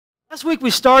Last week we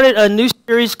started a new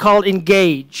series called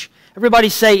Engage. Everybody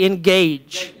say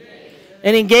engage.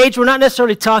 And engage, we're not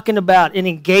necessarily talking about an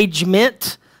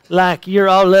engagement, like you're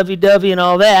all lovey-dovey and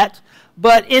all that,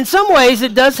 but in some ways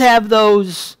it does have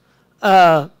those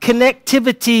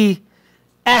connectivity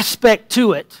aspect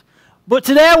to it. But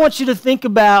today I want you to think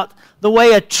about the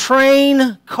way a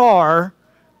train car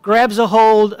grabs a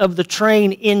hold of the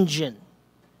train engine.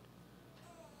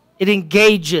 It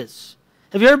engages.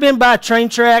 Have you ever been by a train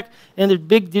track and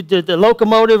the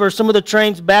locomotive or some of the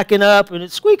trains backing up and it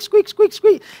squeaks, squeak, squeak,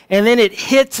 squeak, and then it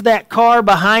hits that car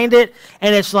behind it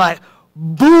and it's like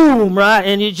boom, right?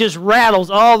 And it just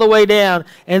rattles all the way down.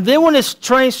 And then when this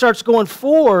train starts going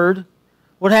forward,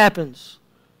 what happens?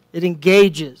 It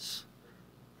engages.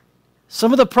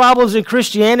 Some of the problems in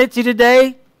Christianity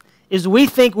today is we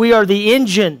think we are the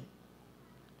engine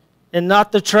and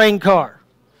not the train car.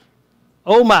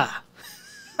 Oh my.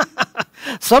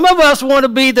 Some of us want to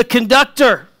be the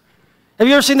conductor. Have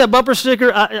you ever seen that bumper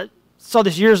sticker? I saw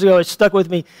this years ago. It stuck with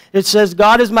me. It says,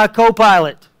 God is my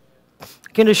co-pilot. I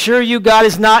can assure you God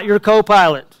is not your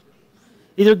co-pilot.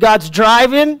 Either God's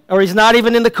driving or he's not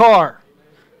even in the car.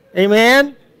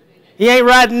 Amen? He ain't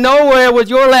riding nowhere with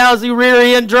your lousy rear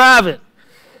end driving.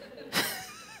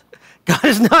 God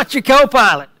is not your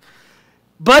co-pilot.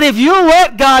 But if you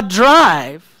let God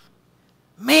drive,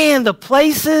 man, the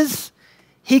places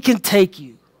he can take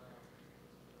you.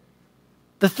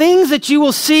 The things that you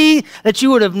will see that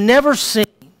you would have never seen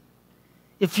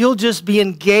if you'll just be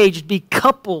engaged, be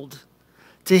coupled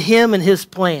to him and his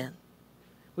plan.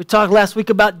 We talked last week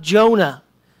about Jonah.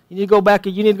 You need to go back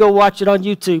and you need to go watch it on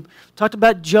YouTube. We talked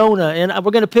about Jonah, and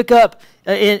we're going to pick up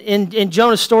in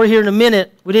Jonah's story here in a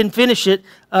minute. We didn't finish it.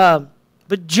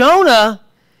 But Jonah,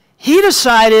 he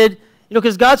decided,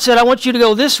 because God said, I want you to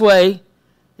go this way.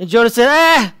 And Jonah said,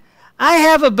 I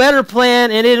have a better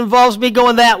plan, and it involves me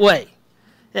going that way.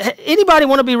 Anybody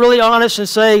want to be really honest and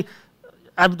say,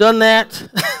 I've done that?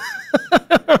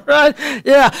 Right?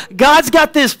 Yeah, God's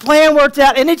got this plan worked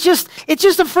out, and it's just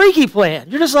a freaky plan.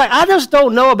 You're just like, I just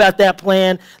don't know about that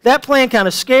plan. That plan kind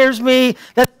of scares me.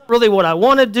 That's not really what I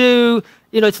want to do.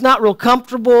 It's not real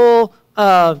comfortable.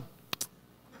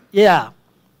 Yeah,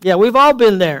 we've all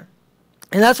been there.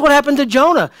 And that's what happened to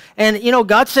Jonah. And,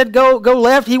 God said go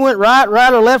left. He went right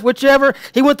or left, whichever.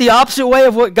 He went the opposite way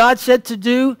of what God said to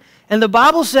do. And the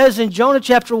Bible says in Jonah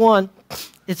chapter 1,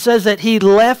 it says that he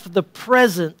left the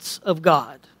presence of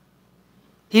God.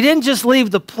 He didn't just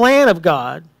leave the plan of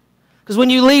God. Because when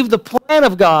you leave the plan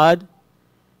of God,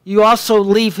 you also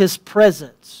leave his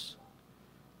presence.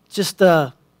 It's just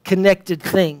a connected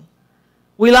thing.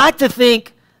 We like to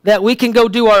think that we can go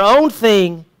do our own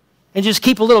thing and just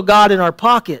keep a little God in our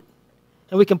pocket,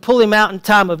 and we can pull him out in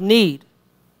time of need.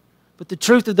 But the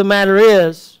truth of the matter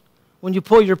is, when you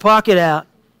pull your pocket out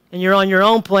and you're on your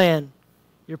own plan,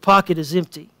 your pocket is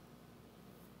empty.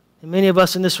 And many of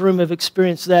us in this room have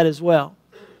experienced that as well.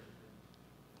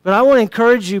 But I want to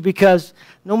encourage you, because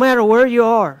no matter where you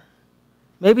are,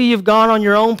 maybe you've gone on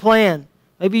your own plan.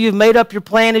 Maybe you've made up your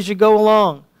plan as you go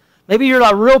along. Maybe you're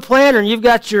a real planner and you've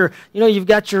got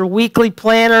your weekly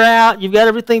planner out. You've got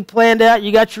everything planned out.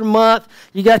 You got your month.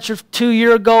 You got your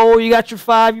 2-year goal. You got your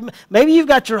 5. Maybe you've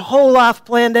got your whole life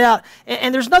planned out.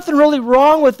 And there's nothing really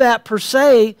wrong with that per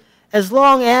se, as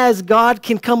long as God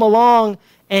can come along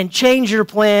and change your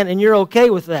plan and you're okay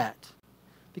with that.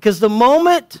 Because the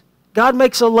moment God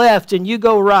makes a left and you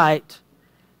go right,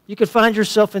 you could find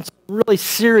yourself in some really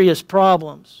serious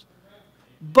problems.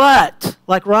 But,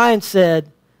 like Ryan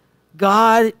said,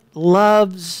 God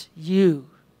loves you.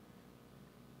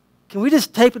 Can we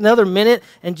just take another minute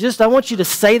and I want you to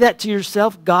say that to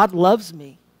yourself, God loves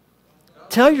me.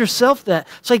 Tell yourself that.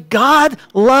 Say, God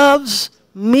loves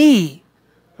me.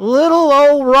 Little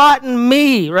old rotten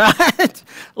me, right?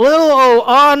 Little old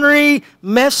ornery,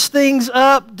 mess things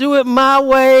up, do it my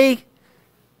way.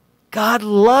 God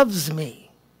loves me.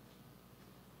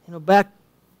 Back,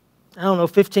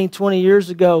 15, 20 years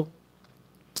ago,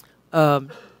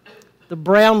 the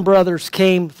Brown brothers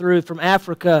came through from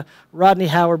Africa, Rodney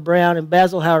Howard-Browne and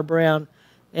Basil Howard-Browne,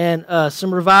 and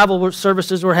some revival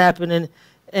services were happening.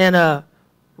 And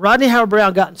Rodney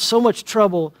Howard-Browne got in so much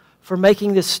trouble for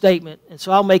making this statement, and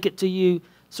so I'll make it to you.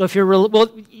 So if you're,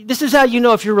 this is how you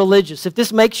know if you're religious. If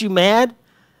this makes you mad,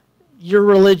 you're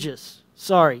religious.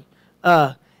 Sorry.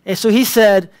 And so he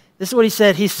said, this is what he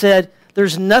said. He said,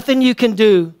 there's nothing you can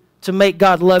do to make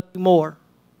God love you more.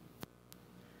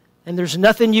 And there's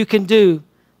nothing you can do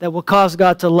that will cause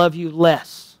God to love you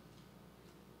less.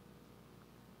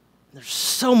 There's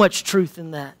so much truth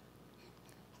in that.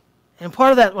 And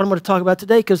part of that, what I'm going to talk about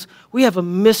today, because we have a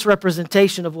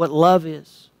misrepresentation of what love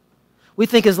is. We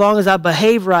think as long as I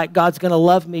behave right, God's going to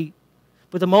love me.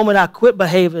 But the moment I quit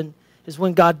behaving is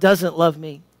when God doesn't love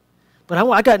me. But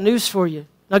I got news for you.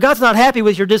 Now, God's not happy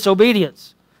with your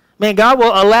disobedience. Man, God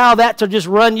will allow that to just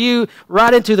run you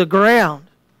right into the ground.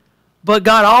 But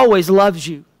God always loves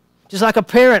you. Just like a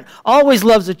parent always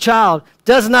loves a child,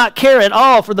 does not care at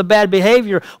all for the bad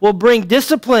behavior, will bring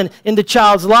discipline in the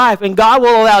child's life. And God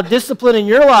will allow discipline in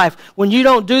your life when you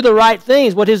don't do the right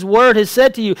things, what His Word has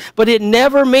said to you. But it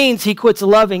never means He quits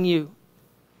loving you.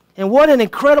 And what an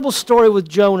incredible story with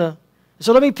Jonah.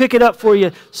 So let me pick it up for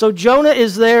you. So Jonah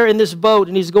is there in this boat,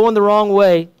 and he's going the wrong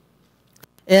way.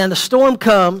 And the storm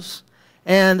comes,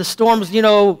 and the storm's,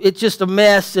 it's just a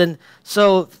mess. And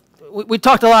so we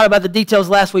talked a lot about the details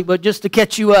last week, but just to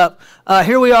catch you up,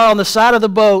 here we are on the side of the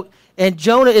boat, and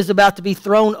Jonah is about to be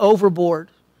thrown overboard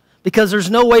because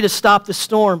there's no way to stop the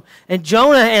storm. And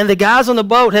Jonah and the guys on the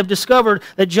boat have discovered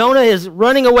that Jonah is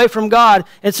running away from God,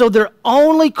 and so their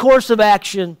only course of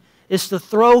action is to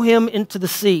throw him into the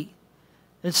sea.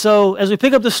 And so as we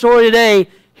pick up the story today,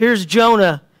 here's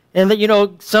Jonah. And,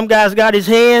 some guy's got his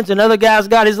hands and other guy's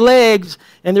got his legs,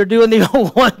 and they're doing the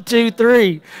old 1, 2,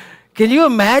 3. Can you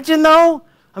imagine, though?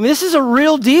 I mean, this is a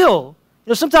real deal.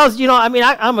 Sometimes,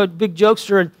 I'm a big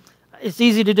jokester, and it's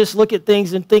easy to just look at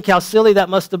things and think how silly that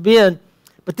must have been.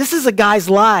 But this is a guy's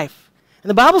life. And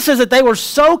the Bible says that they were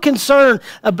so concerned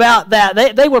about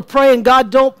that. They were praying, God,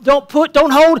 don't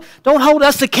hold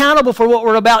us accountable for what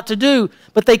we're about to do.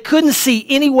 But they couldn't see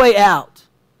any way out.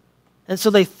 And so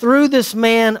they threw this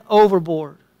man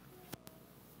overboard.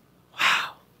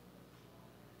 Wow.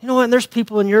 You know what? And there's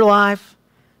people in your life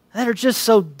that are just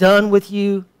so done with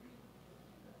you.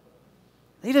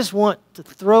 They just want to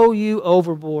throw you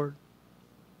overboard.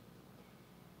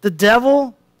 The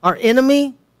devil, our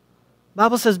enemy, the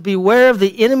Bible says, beware of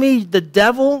the enemy, the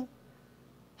devil.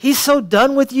 He's so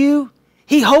done with you,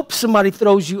 he hopes somebody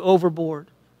throws you overboard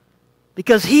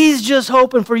because he's just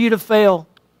hoping for you to fail.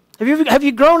 Have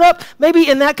you grown up maybe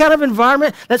in that kind of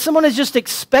environment that someone is just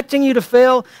expecting you to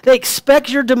fail? They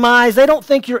expect your demise. They don't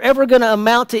think you're ever going to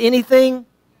amount to anything.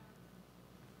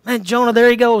 Man, Jonah, there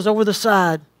he goes over the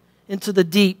side into the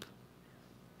deep.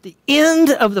 The end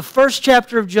of the first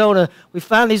chapter of Jonah, we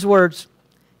find these words,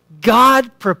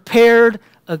 God prepared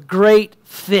a great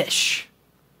fish.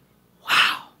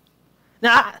 Wow.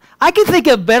 Now, I can think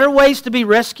of better ways to be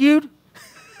rescued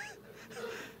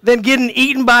than getting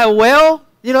eaten by a whale.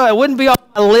 It wouldn't be on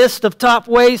a list of top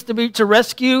ways to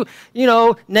rescue.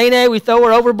 Nene, we throw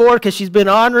her overboard because she's been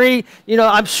ornery.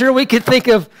 I'm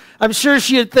sure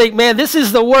she would think, man, this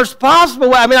is the worst possible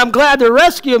way. I mean, I'm glad they're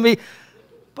rescuing me.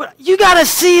 But you got to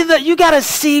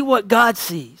see what God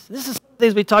sees. This is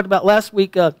things we talked about last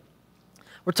week.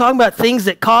 We're talking about things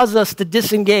that cause us to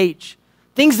disengage,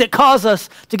 things that cause us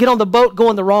to get on the boat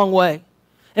going the wrong way.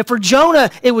 And for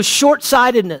Jonah, it was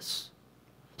short-sightedness.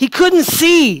 He couldn't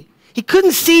see. He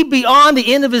couldn't see beyond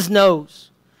the end of his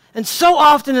nose. And so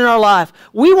often in our life,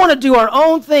 we want to do our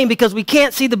own thing because we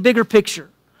can't see the bigger picture.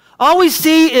 All we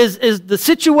see is the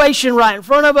situation right in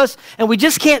front of us, and we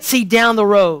just can't see down the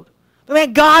road.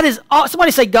 But man,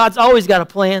 somebody say God's always got a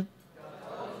plan.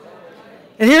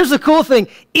 And here's the cool thing.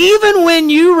 Even when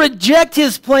you reject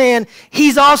His plan,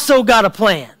 He's also got a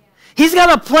plan. He's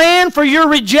got a plan for your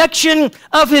rejection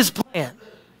of His plan.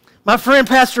 My friend,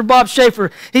 Pastor Bob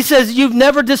Schaefer, he says, you've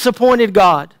never disappointed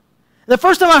God. The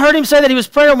first time I heard him say that, he was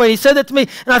praying when he said that to me,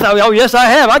 and I thought, oh, yes, I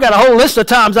have. I got a whole list of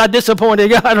times I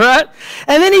disappointed God, right?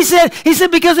 And then he said,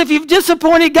 because if you've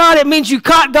disappointed God, it means you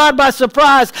caught God by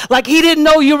surprise, like He didn't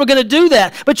know you were going to do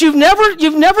that. But you've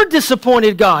never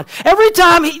disappointed God. Every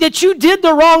time that you did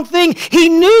the wrong thing, He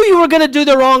knew you were going to do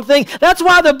the wrong thing. That's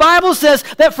why the Bible says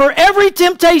that for every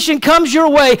temptation comes your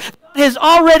way, has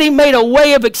already made a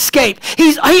way of escape.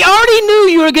 He already knew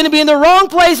you were going to be in the wrong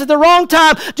place at the wrong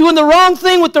time, doing the wrong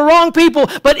thing with the wrong people.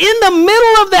 But in the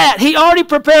middle of that, He already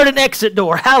prepared an exit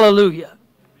door. Hallelujah.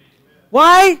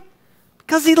 Why?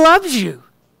 Because He loves you.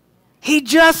 He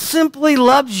just simply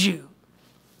loves you.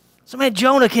 So man,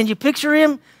 Jonah, can you picture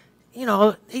him? He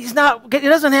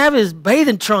doesn't have his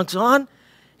bathing trunks on.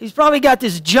 He's probably got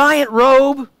this giant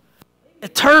robe, a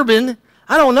turban.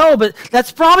 I don't know, but that's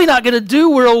probably not going to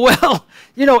do real well,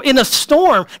 in a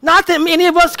storm. Not that many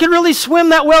of us can really swim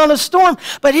that well in a storm,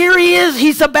 but here he is.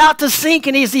 He's about to sink,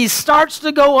 and as he starts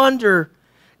to go under,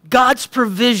 God's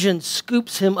provision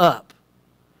scoops him up.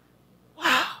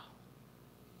 Wow.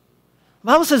 The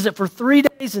Bible says that for 3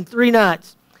 days and 3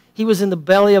 nights, he was in the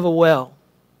belly of a well.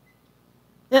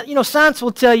 Now, science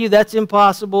will tell you that's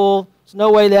impossible. There's no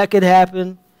way that could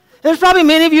happen. There's probably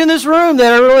many of you in this room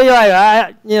that are really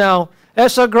like,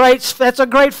 that's a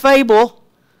great fable.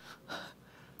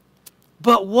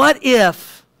 But what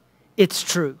if it's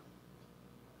true?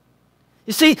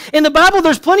 You see, in the Bible,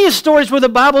 there's plenty of stories where the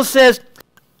Bible says,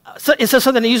 it says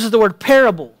something that uses the word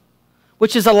parable,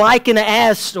 which is a like and a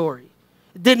as story.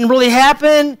 It didn't really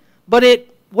happen, but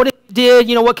what it did,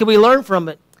 what can we learn from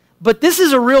it? But this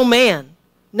is a real man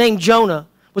named Jonah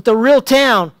with a real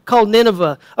town called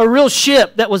Nineveh, a real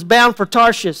ship that was bound for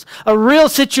Tarshish, a real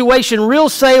situation, real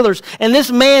sailors, and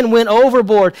this man went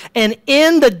overboard, and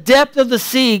in the depth of the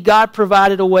sea, God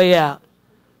provided a way out.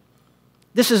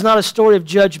 This is not a story of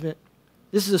judgment.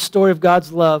 This is a story of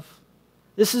God's love.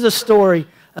 This is a story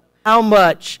of how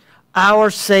much our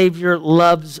Savior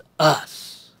loves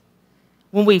us.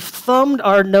 When we thumbed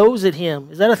our nose at Him,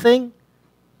 is that a thing?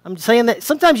 I'm saying that.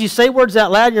 Sometimes you say words out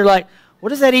loud and you're like, what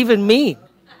does that even mean?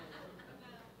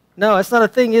 No, that's not a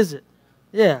thing, is it?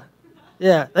 Yeah.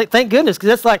 Thank goodness, because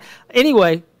that's like,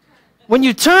 anyway, when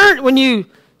you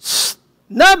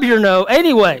snub your nose,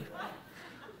 anyway,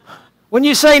 when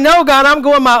you say, no, God, I'm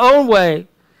going my own way,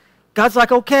 God's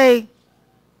like, okay,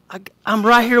 I'm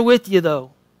right here with you,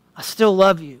 though. I still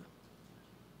love you.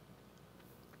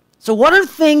 So what are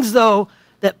things, though,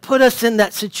 that put us in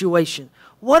that situation?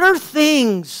 What are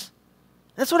things?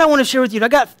 That's what I want to share with you. I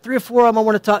got 3 or 4 of them I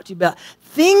want to talk to you about.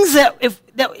 Things that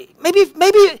maybe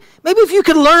if you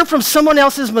could learn from someone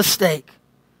else's mistake.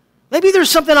 Maybe there's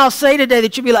something I'll say today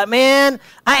that you'd be like, man,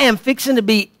 I am fixing to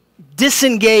be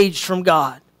disengaged from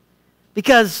God.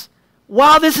 Because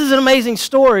while this is an amazing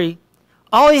story,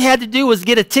 all he had to do was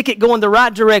get a ticket going the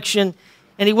right direction,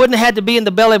 and he wouldn't have had to be in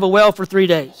the belly of a whale for 3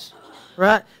 days.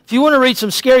 Right? If you want to read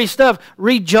some scary stuff,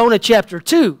 read Jonah chapter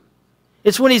 2.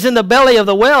 It's when he's in the belly of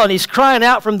the whale and he's crying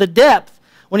out from the depth.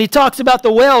 When he talks about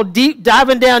the whale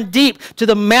diving down deep to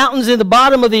the mountains in the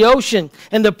bottom of the ocean.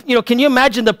 And can you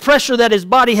imagine the pressure that his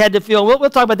body had to feel? We'll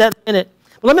talk about that in a minute.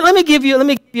 But let me give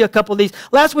you a couple of these.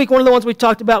 Last week, one of the ones we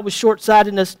talked about was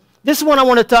short-sightedness. This one I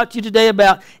want to talk to you today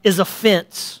about is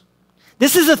offense.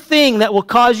 This is a thing that will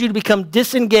cause you to become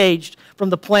disengaged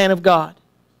from the plan of God.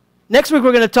 Next week,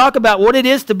 we're going to talk about what it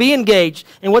is to be engaged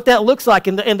and what that looks like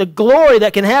and the glory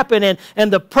that can happen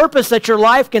and the purpose that your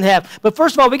life can have. But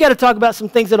first of all, we got to talk about some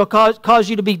things that will cause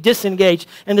you to be disengaged.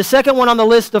 And the second one on the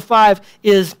list of 5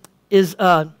 is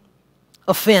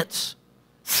offense.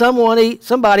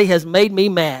 Somebody has made me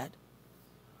mad.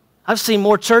 I've seen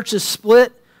more churches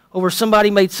split over somebody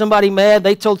made somebody mad.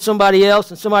 They told somebody else,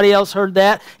 and somebody else heard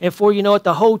that. And before you know it,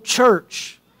 the whole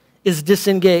church is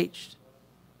disengaged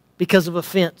because of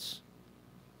offense.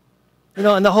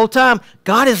 And the whole time,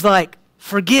 God is like,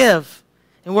 forgive.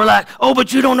 And we're like, oh,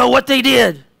 but you don't know what they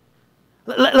did.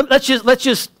 Let's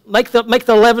just make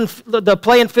the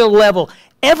playing field level.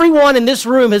 Everyone in this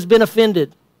room has been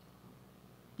offended.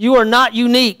 You are not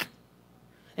unique.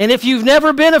 And if you've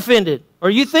never been offended, or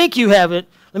you think you haven't,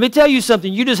 let me tell you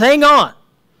something. You just hang on.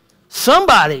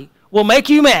 Somebody will make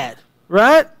you mad,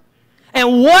 right?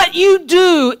 And what you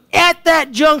do at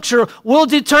that juncture will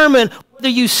determine whether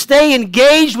you stay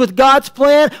engaged with God's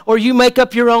plan or you make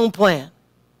up your own plan.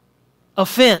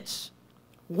 Offense.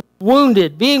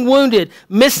 Being wounded,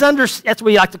 misunderstood. That's what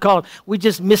we like to call them. We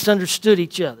just misunderstood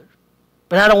each other.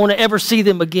 But I don't want to ever see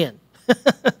them again.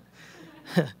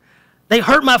 They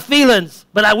hurt my feelings,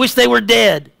 but I wish they were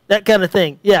dead. That kind of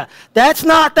thing. Yeah. That's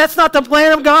not the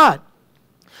plan of God.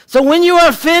 So when you are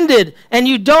offended and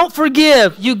you don't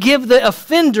forgive, you give the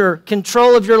offender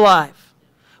control of your life.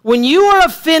 When you are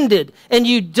offended and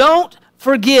you don't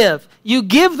forgive, you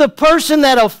give the person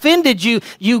that offended you,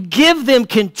 you give them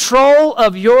control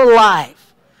of your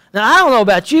life. Now, I don't know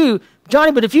about you,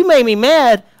 Johnny, but if you made me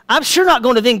mad, I'm sure not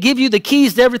going to then give you the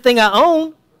keys to everything I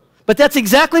own. But that's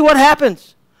exactly what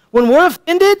happens. When we're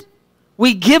offended,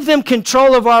 we give them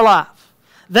control of our life.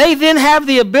 They then have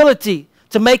the ability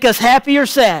to make us happy or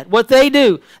sad, what they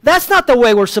do. That's not the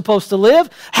way we're supposed to live.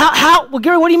 Well,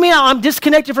 Gary, what do you mean I'm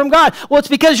disconnected from God? Well, it's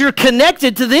because you're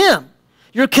connected to them.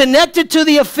 You're connected to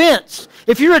the offense.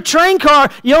 If you're a train car,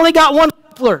 you only got one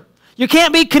coupler. You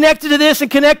can't be connected to this and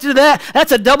connected to that.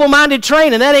 That's a double-minded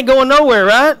train, and that ain't going nowhere,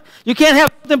 right? You can't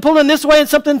have something pulling this way and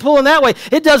something pulling that way.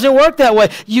 It doesn't work that way.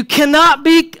 You cannot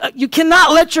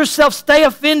let yourself stay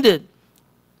offended.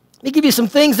 Let me give you some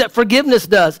things that forgiveness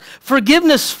does.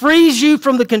 Forgiveness frees you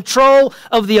from the control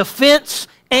of the offense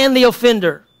and the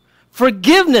offender.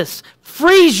 Forgiveness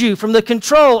frees you from the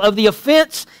control of the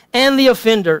offense and the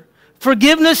offender.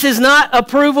 Forgiveness is not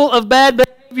approval of bad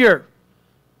behavior.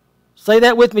 Say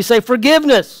that with me. Say,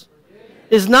 forgiveness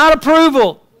is not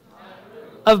approval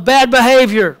of bad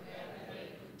behavior.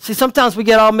 See, sometimes we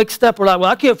get all mixed up. We're like, well,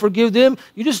 I can't forgive them.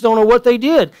 You just don't know what they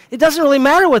did. It doesn't really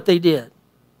matter what they did.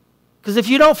 Because if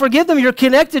you don't forgive them, you're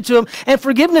connected to them. And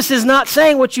forgiveness is not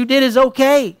saying what you did is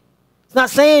okay. It's not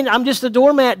saying, I'm just a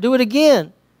doormat, do it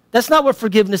again. That's not what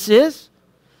forgiveness is.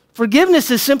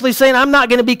 Forgiveness is simply saying, I'm not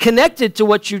going to be connected to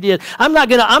what you did. I'm not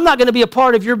going to be a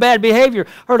part of your bad behavior.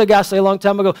 I heard a guy say a long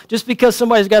time ago, just because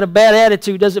somebody's got a bad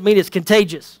attitude doesn't mean it's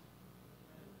contagious.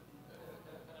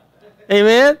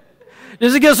 Amen?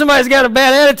 Just because somebody's got a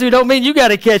bad attitude don't mean you got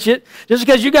to catch it. Just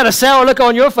because you got a sour look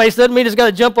on your face doesn't mean it's got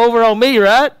to jump over on me,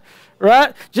 right?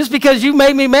 Right? Just because you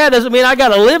made me mad doesn't mean I got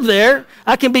to live there.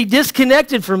 I can be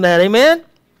disconnected from that. Amen?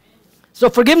 So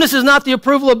forgiveness is not the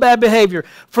approval of bad behavior.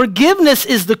 Forgiveness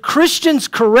is the Christian's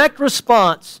correct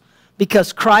response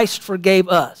because Christ forgave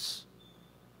us.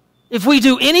 If we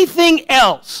do anything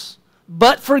else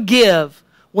but forgive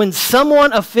when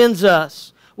someone offends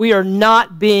us, we are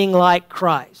not being like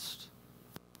Christ.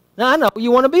 Now, I know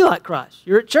you want to be like Christ.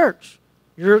 You're at church.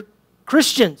 You're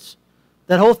Christians.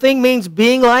 That whole thing means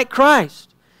being like Christ.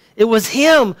 It was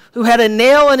him who had a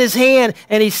nail in his hand,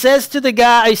 and he says to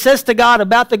God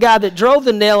about the guy that drove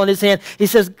the nail in his hand, he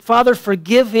says, Father,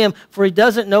 forgive him, for he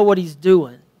doesn't know what he's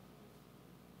doing.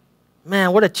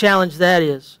 Man, what a challenge that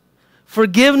is.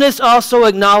 Forgiveness also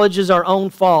acknowledges our own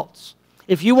faults.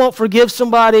 If you won't forgive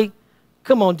somebody,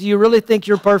 come on, do you really think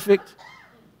you're perfect?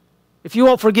 If you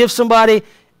won't forgive somebody,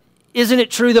 isn't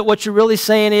it true that what you're really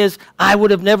saying is, I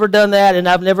would have never done that, and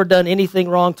I've never done anything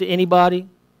wrong to anybody?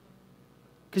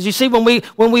 Because you see, when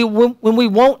we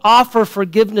won't offer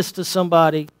forgiveness to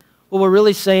somebody, what we're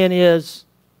really saying is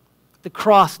the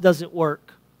cross doesn't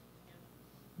work.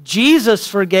 Jesus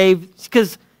forgave,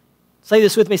 because, say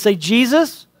this with me, say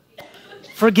Jesus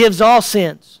forgives all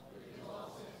sins.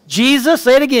 Jesus,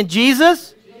 say it again,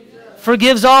 Jesus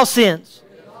forgives all sins.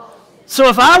 So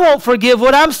if I won't forgive,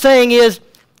 what I'm saying is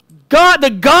God, the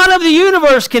God of the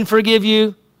universe can forgive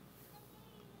you,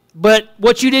 but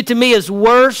what you did to me is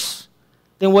worse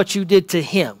than what you did to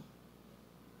him.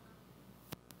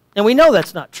 And we know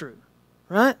that's not true,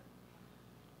 right?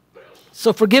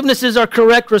 So forgiveness is our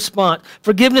correct response.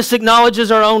 Forgiveness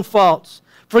acknowledges our own faults.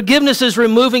 Forgiveness is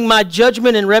removing my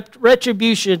judgment and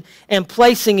retribution and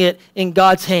placing it in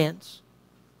God's hands.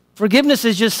 Forgiveness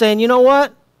is just saying, you know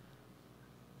what?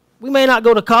 We may not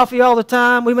go to coffee all the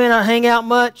time. We may not hang out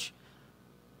much.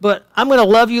 But I'm going to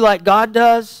love you like God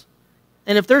does.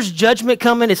 And if there's judgment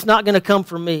coming, it's not going to come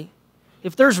from me.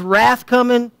 If there's wrath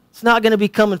coming, it's not going to be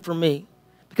coming from me.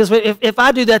 Because if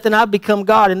I do that, then I become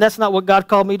God, and that's not what God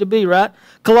called me to be, right?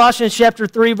 Colossians chapter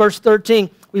 3, verse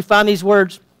 13, we find these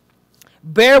words.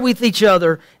 Bear with each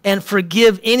other and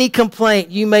forgive any complaint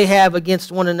you may have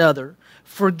against one another.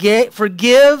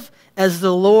 Forgive as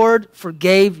the Lord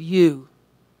forgave you.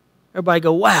 Everybody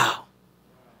go, wow.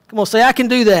 Come on, say, I can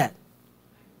do that.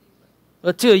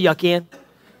 Well, two of y'all can.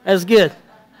 That's good.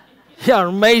 Y'all are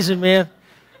amazing, man.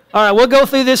 All right, we'll go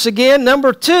through this again.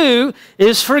 Number 2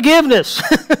 is forgiveness.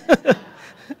 All right,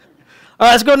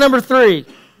 let's go to number 3.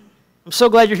 I'm so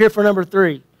glad you're here for number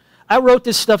 3. I wrote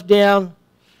this stuff down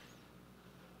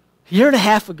a year and a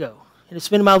half ago, and it's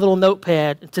been in my little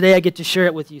notepad, and today I get to share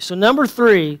it with you. So number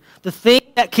 3, the thing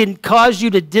that can cause you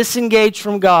to disengage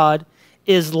from God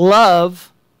is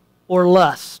love or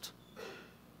lust,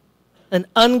 an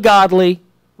ungodly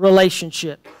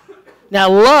relationship. Now,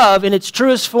 love in its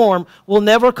truest form will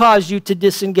never cause you to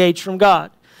disengage from God.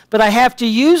 But I have to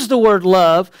use the word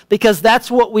love because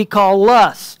that's what we call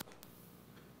lust.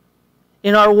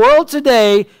 In our world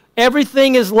today,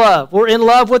 everything is love. We're in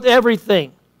love with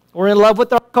everything. We're in love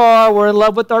with our car. We're in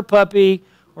love with our puppy.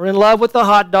 We're in love with the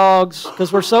hot dogs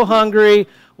because we're so hungry.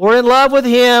 We're in love with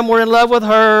him. We're in love with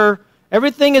her.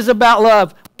 Everything is about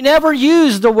love. We never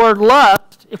use the word lust.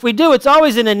 If we do, it's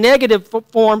always in a negative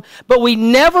form, but we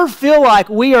never feel like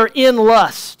we are in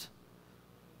lust.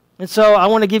 And so I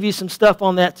want to give you some stuff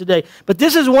on that today. But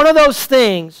this is one of those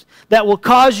things that will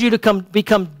cause you to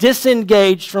become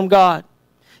disengaged from God.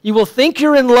 You will think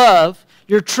you're in love,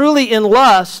 you're truly in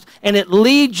lust, and it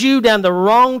leads you down the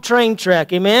wrong train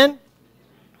track. Amen?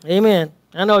 Amen.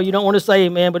 I know you don't want to say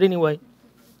amen, but anyway.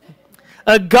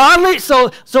 A godly,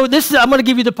 so this is, I'm going to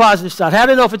give you the positive side. How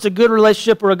to know if it's a good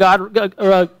relationship or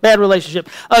a bad relationship.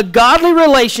 A godly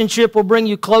relationship will bring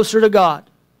you closer to God.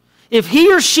 If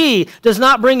he or she does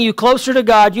not bring you closer to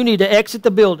God, you need to exit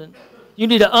the building. You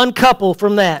need to uncouple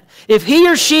from that. If he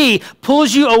or she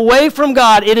pulls you away from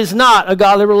God, it is not a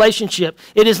godly relationship.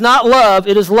 It is not love,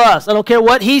 it is lust. I don't care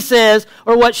what he says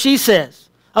or what she says.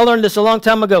 I learned this a long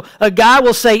time ago. A guy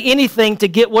will say anything to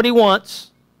get what he wants.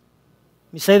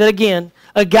 Let me say that again.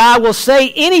 A guy will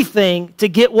say anything to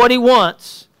get what he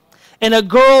wants, and a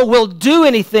girl will do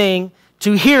anything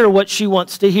to hear what she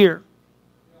wants to hear.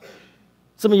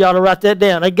 Some of y'all ought to write that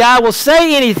down. A guy will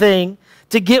say anything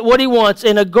to get what he wants,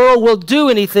 and a girl will do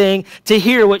anything to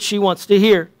hear what she wants to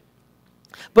hear.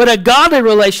 But a godly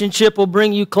relationship will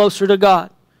bring you closer to God.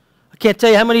 I can't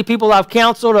tell you how many people I've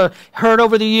counseled or heard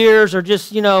over the years, or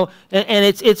just, and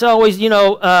it's always,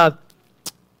 I'm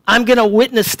going to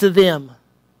witness to them.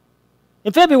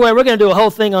 In February, we're going to do a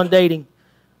whole thing on dating.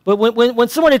 But when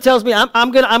somebody tells me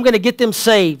I'm going to get them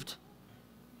saved,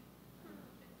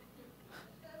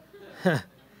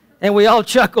 and we all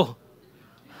chuckle.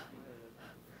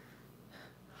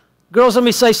 Girls, let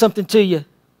me say something to you.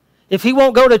 If he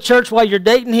won't go to church while you're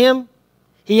dating him,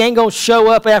 he ain't going to show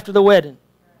up after the wedding.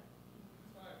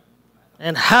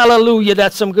 And hallelujah,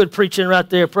 that's some good preaching right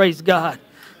there. Praise God.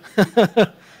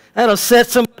 That'll set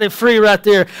somebody free right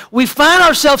there. We find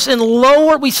ourselves we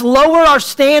lower our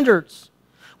standards.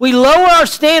 We lower our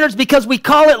standards because we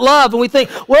call it love, and we think,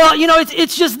 well,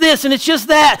 it's just this and it's just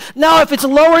that. No, if it's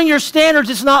lowering your standards,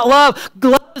 it's not love.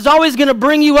 Love is always going to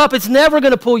bring you up. It's never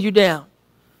going to pull you down.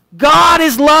 God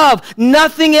is love.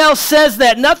 Nothing else says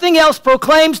that. Nothing else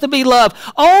proclaims to be love.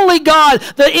 Only God.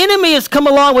 The enemy has come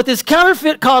along with this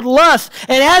counterfeit called lust.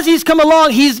 And as he's come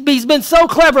along, he's been so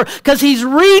clever because he's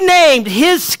renamed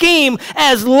his scheme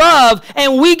as love.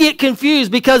 And we get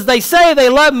confused because they say they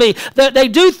love me. That they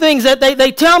do things that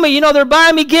they tell me, they're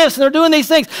buying me gifts and they're doing these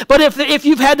things. But if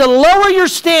you've had to lower your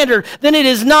standard, then it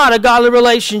is not a godly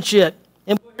relationship.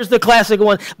 And here's the classic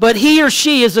one. But he or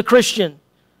she is a Christian.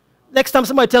 Next time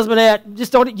somebody tells me that,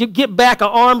 just don't you get back our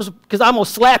arms because I'm going to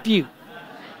slap you.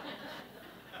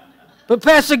 But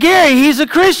Pastor Gary, he's a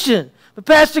Christian. But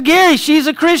Pastor Gary, she's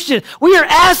a Christian. We are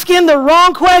asking the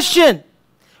wrong question.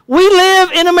 We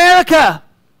live in America.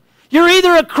 You're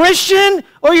either a Christian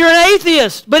or you're an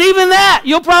atheist. But even that,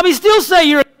 you'll probably still say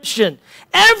you're a Christian.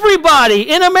 Everybody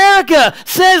in America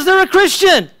says they're a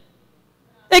Christian,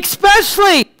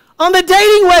 especially on the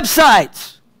dating websites.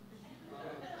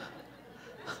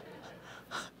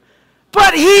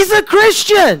 But he's a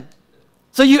Christian.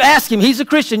 So you ask him, he's a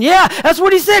Christian. Yeah, that's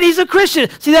what he said, he's a Christian.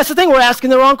 See, that's the thing, we're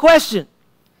asking the wrong question.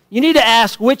 You need to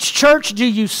ask, which church do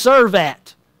you serve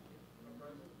at?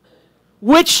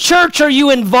 Which church are you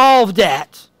involved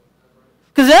at?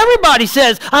 Because everybody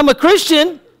says, I'm a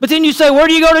Christian, but then you say, where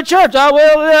do you go to church? Oh,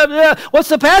 well, what's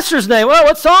the pastor's name? Well,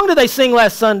 what song did they sing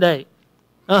last Sunday?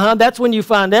 That's when you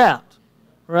find out.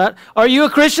 Right? Are you a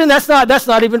Christian? That's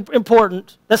not even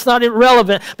important. That's not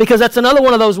irrelevant because that's another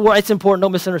one of those words. It's important,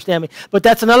 don't misunderstand me. But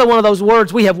that's another one of those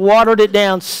words. We have watered it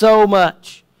down so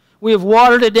much. We have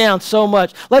watered it down so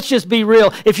much. Let's just be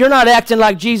real. If you're not acting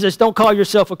like Jesus, don't call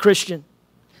yourself a Christian.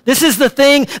 This is the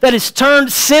thing that has turned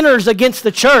sinners against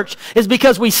the church, is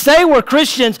because we say we're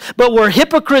Christians, but we're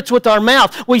hypocrites with our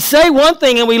mouth. We say one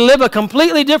thing and we live a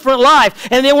completely different life.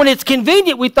 And then when it's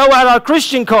convenient, we throw out our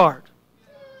Christian card.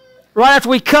 Right after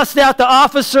we cussed out the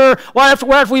officer, right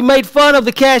after we made fun of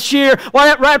the cashier,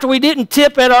 right after we didn't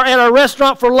tip at our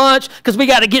restaurant for lunch because we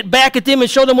got to get back at them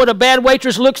and show them what a bad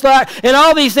waitress looks like, and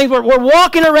all these things. We're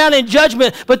walking around in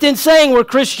judgment, but then saying we're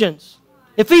Christians.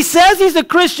 If he says he's a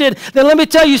Christian, then let me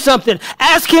tell you something.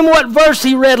 Ask him what verse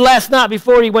he read last night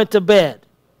before he went to bed.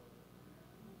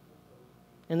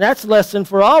 And that's a lesson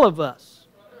for all of us.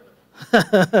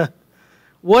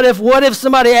 What if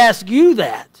somebody asked you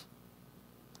that?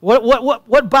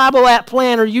 What Bible app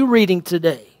plan are you reading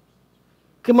today?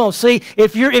 Come on, see,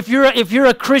 if you're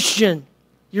a Christian,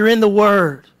 you're in the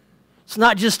Word. It's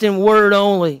not just in word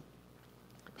only.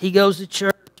 He goes to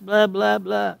church, blah, blah,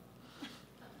 blah.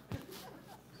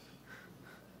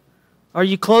 Are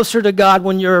you closer to God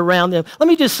when you're around them? Let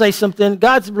me just say something.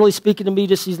 God's really speaking to me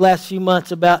just these last few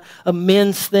months about a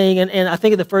men's thing. And I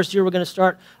think in the first year we're going to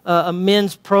start a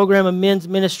men's program, a men's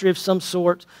ministry of some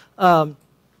sort.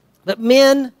 But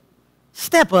men,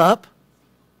 step up.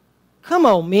 Come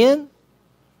on, men.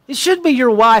 It should be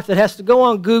your wife that has to go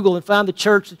on Google and find the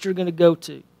church that you're going to go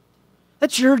to.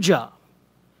 That's your job.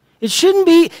 It shouldn't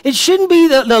be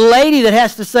the lady that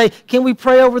has to say, can we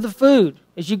pray over the food?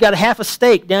 As you got half a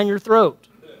steak down your throat.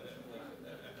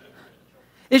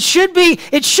 It should be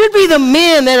the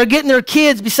men that are getting their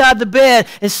kids beside the bed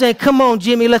and saying, come on,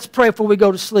 Jimmy, let's pray before we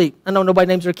go to sleep. I know nobody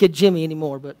names their kid Jimmy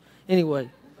anymore, but anyway.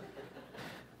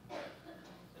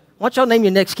 Why don't y'all name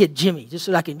your next kid Jimmy, just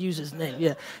so I can use his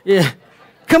name? Yeah.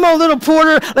 Come on, little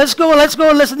Porter, let's go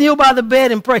and let's kneel by the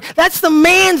bed and pray. That's the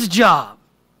man's job.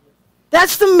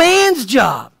 That's the man's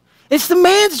job. It's the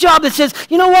man's job that says,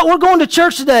 you know what, we're going to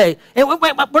church today. And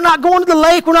we're not going to the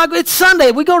lake. It's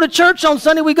Sunday. We go to church on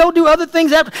Sunday. We go do other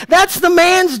things after. That's the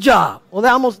man's job. Well,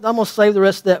 I'm going to save the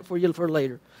rest of that for you for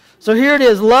later. So here it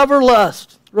is, love or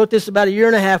lust. I wrote this about 1.5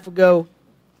 years ago.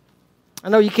 I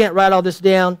know you can't write all this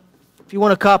down. If you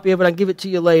want a copy of it, I can give it to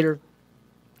you later.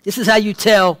 This is how you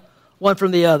tell one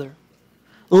from the other.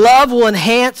 Love will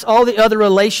enhance all the other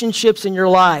relationships in your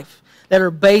life. that are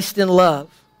based in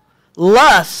love.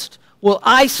 Lust will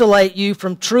isolate you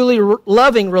from truly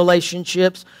loving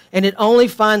relationships, and it only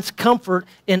finds comfort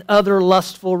in other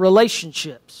lustful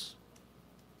relationships.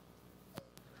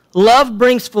 Love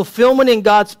brings fulfillment in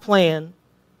God's plan.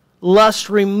 Lust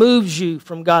removes you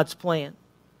from God's plan.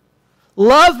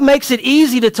 Love makes it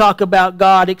easy to talk about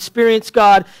God, experience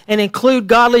God, and include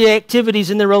godly activities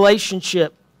in the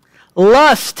relationship.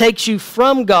 Lust takes you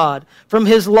from God, from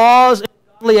His laws and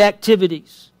godly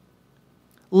activities.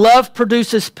 Love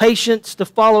produces patience to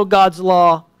follow God's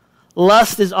law.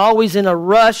 Lust is always in a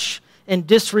rush and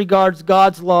disregards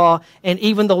God's law and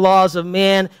even the laws of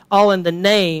man, all in the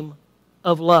name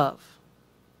of love.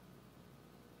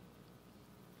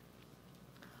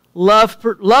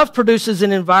 Love produces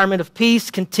an environment of peace,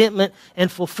 contentment,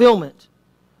 and fulfillment.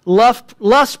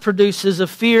 Lust produces a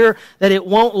fear that it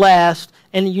won't last,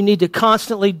 and you need to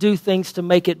constantly do things to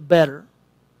make it better.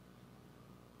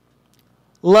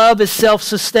 Love is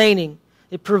self-sustaining.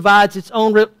 It provides its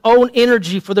own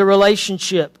energy for the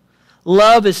relationship.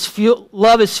 Love is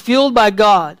fueled by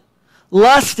God.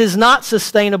 Lust is not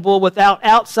sustainable without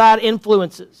outside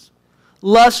influences.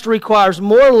 Lust requires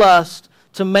more lust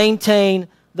to maintain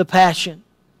the passion.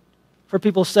 For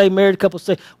people say, married couples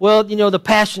say, well, the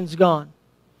passion's gone.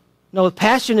 No, the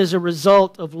passion is a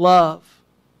result of love.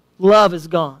 Love is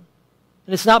gone.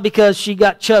 And it's not because she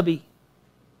got chubby.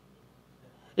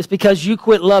 It's because you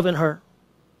quit loving her.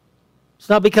 It's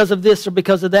not because of this or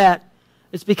because of that.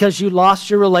 It's because you lost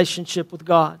your relationship with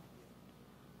God.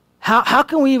 How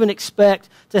can we even expect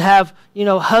to have,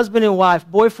 husband and wife,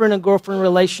 boyfriend and girlfriend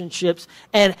relationships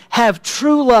and have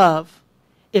true love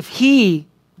if He,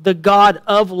 the God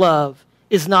of love,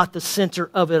 is not the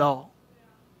center of it all?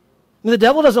 The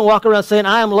devil doesn't walk around saying,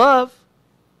 I am love.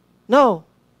 No.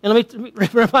 And let me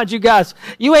remind you guys,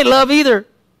 you ain't love either.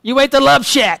 You ain't the love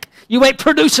shack. You ain't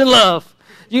producing love.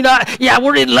 You're not,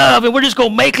 we're in love and we're just going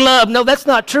to make love. No, that's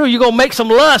not true. You're going to make some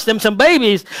lust and some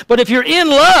babies. But if you're in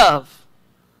love,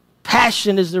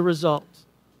 passion is the result.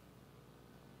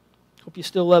 Hope you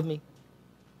still love me.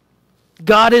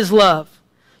 God is love.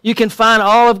 You can find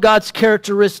all of God's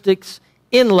characteristics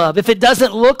in love. If it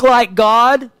doesn't look like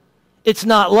God, it's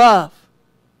not love.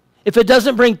 If it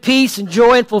doesn't bring peace and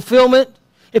joy and fulfillment,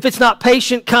 if it's not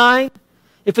patient, kind,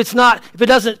 if it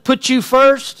doesn't put you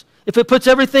first, if it puts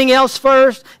everything else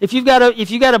first, if you've got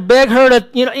to beg her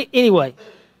to, anyway.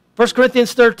 1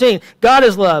 Corinthians 13, God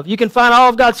is love. You can find all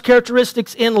of God's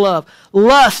characteristics in love.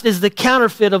 Lust is the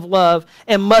counterfeit of love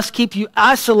and must keep you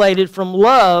isolated from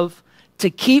love to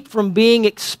keep from being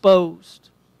exposed.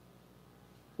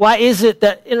 Why is it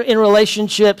that in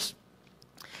relationships,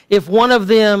 if one of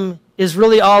them is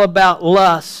really all about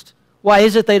lust, why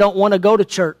is it they don't want to go to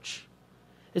church?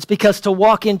 It's because to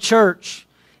walk in church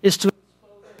is to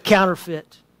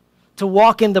counterfeit. To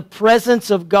walk in the presence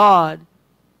of God.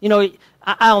 I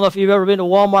don't know if you've ever been to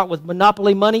Walmart with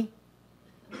Monopoly money.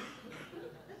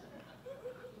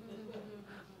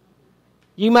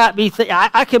 You might be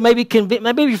I could maybe convince,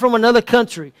 maybe you're from another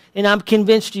country, and I'm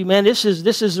convinced you, man, this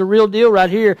is the real deal right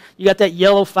here. You got that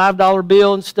yellow $5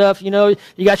 bill and stuff, you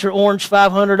got your orange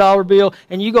 $500 bill,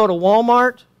 and you go to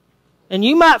Walmart, and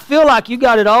you might feel like you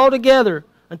got it all together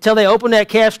until they open that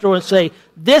cash drawer and say,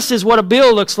 this is what a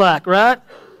bill looks like, right?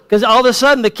 Because all of a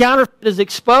sudden the counterfeit is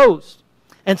exposed.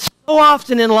 And so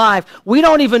often in life, we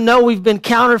don't even know we've been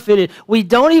counterfeited. We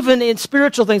don't even, in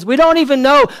spiritual things, we don't even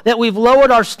know that we've lowered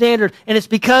our standard. And it's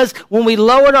because when we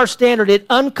lowered our standard, it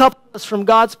uncouples us from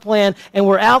God's plan, and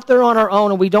we're out there on our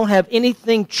own, and we don't have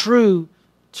anything true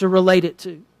to relate it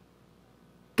to.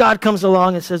 God comes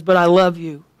along and says, but I love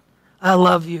you. I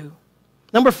love you.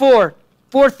 Number fourth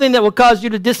thing that will cause you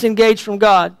to disengage from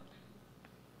God.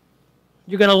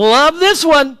 You're going to love this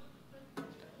one.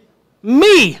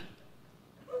 Me.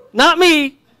 Not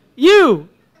me, you.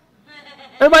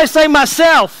 Everybody say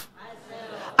myself.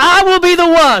 I will be the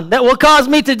one that will cause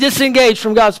me to disengage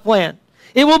from God's plan.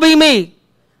 It will be me.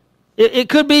 It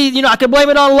could be, I could blame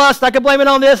it on lust, I could blame it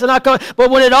on this,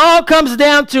 but when it all comes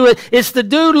down to it, it's the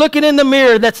dude looking in the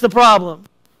mirror that's the problem.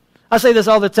 I say this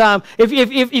all the time. If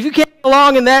you can't get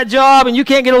along in that job, and you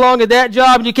can't get along at that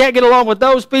job, and you can't get along with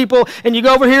those people, and you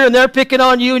go over here and they're picking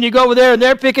on you, and you go over there and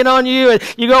they're picking on you, and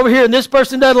you go over here and this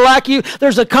person doesn't like you,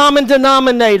 there's a common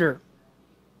denominator.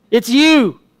 It's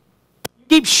you. You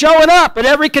keep showing up at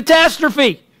every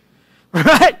catastrophe,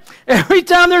 right? Every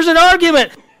time there's an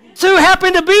argument, who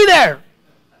happened to be there?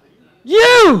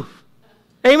 You.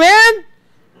 Amen?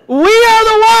 We are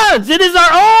the ones. It is our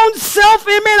own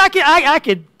self-image. I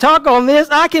could talk on this.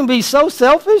 I can be so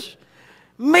selfish.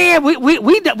 Man,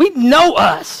 we know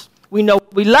us. We know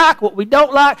what we like, what we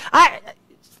don't like.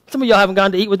 Some of y'all haven't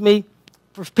gone to eat with me.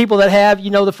 For people that have, you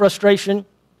know the frustration.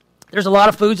 There's a lot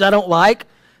of foods I don't like,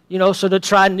 you know, so to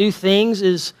try new things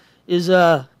is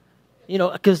you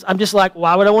know, because I'm just like,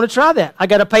 why would I want to try that? I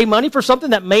got to pay money for something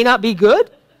that may not be good?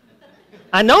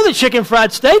 I know that chicken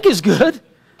fried steak is good.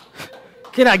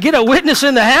 Can I get a witness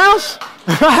in the house?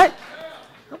 Right?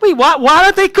 Wait, why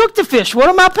don't they cook the fish? What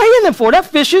am I paying them for? That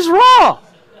fish is raw.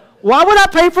 Why would I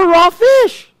pay for raw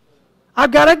fish?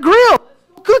 I've got a grill.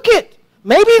 Cook it.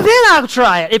 Maybe then I'll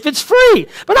try it if it's free.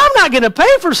 But I'm not going to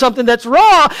pay for something that's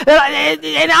raw, and I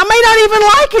may not even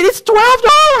like it. It's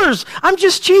 $12. I'm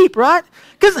just cheap, right?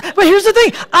 But here's the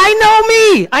thing. I know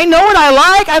me. I know what I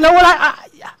like. I know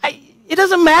what it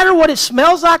doesn't matter what it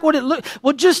smells like, what it looks.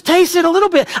 Well, just taste it a little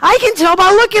bit. I can tell by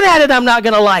looking at it I'm not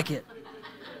going to like it.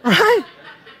 Right?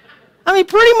 I mean,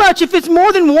 pretty much if it's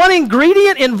more than one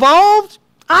ingredient involved,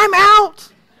 I'm out.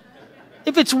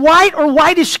 If it's white or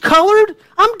whitish colored,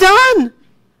 I'm done.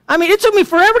 I mean, it took me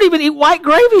forever to even eat white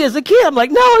gravy as a kid. I'm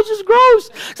like, no, it's just gross.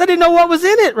 Because I didn't know what was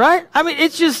in it, right? I mean,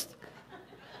 it's just...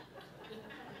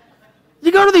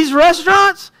 You go to these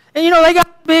restaurants, and, you know, they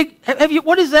got big...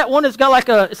 what is that one that's got like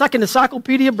a... It's like an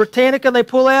Encyclopedia Britannica they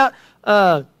pull out.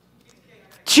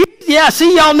 Cheese, yeah,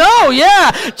 see, y'all know, yeah.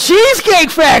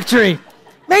 Cheesecake Factory.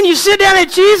 Man, you sit down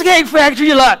at Cheesecake Factory,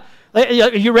 you're like... Are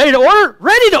you ready to order?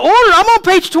 Ready to order. I'm on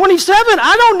page 27.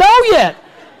 I don't know yet.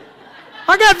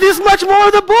 I got this much more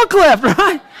of the book left,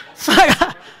 right? It's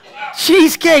like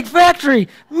Cheesecake Factory.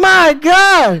 My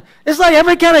God. It's like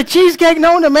every kind of cheesecake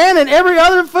known to man and every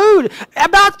other food.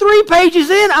 About 3 pages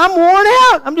in, I'm worn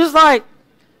out. I'm just like,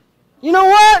 you know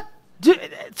what?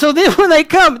 So then when they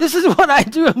come, this is what I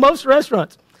do at most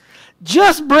restaurants.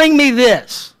 Just bring me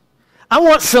this. I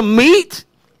want some meat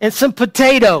and some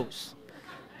potatoes.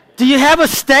 Do you have a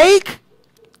steak?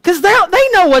 Because they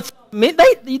know what's meat.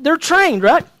 They're trained,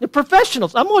 right? They're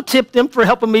professionals. I'm going to tip them for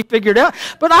helping me figure it out.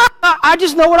 But I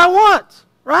just know what I want,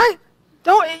 right?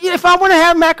 If I want to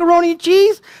have macaroni and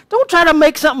cheese, don't try to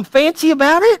make something fancy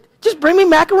about it. Just bring me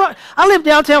macaroni. I live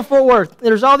downtown Fort Worth.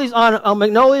 There's all these on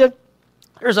Magnolia.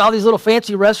 There's all these little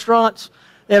fancy restaurants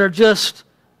that are just,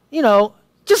 you know,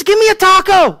 just give me a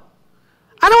taco.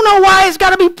 I don't know why it's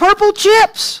got to be purple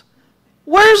chips.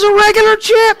 Where's a regular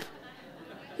chip?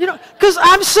 You know, because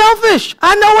I'm selfish.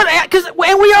 I know it,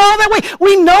 and we are all that way.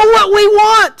 We know what we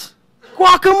want.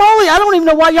 Guacamole. I don't even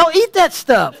know why y'all eat that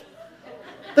stuff.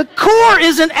 The core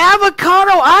is an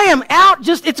avocado. I am out.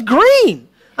 It's green.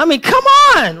 I mean, come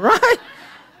on, right?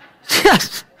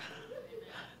 Yes.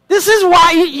 This is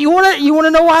why you want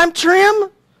to know why I'm trim?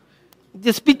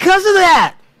 It's because of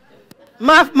that.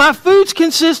 My foods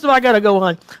consist of, I got to go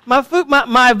on.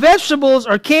 My vegetables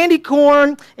are candy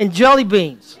corn and jelly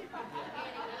beans.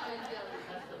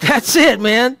 That's it,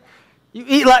 man. You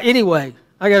eat like, anyway,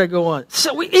 I got to go on.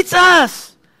 So it's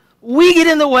us. We get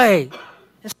in the way.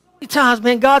 And so many times,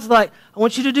 man, God's like, I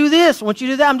want you to do this. I want you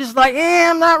to do that. I'm just like,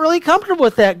 I'm not really comfortable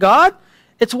with that, God.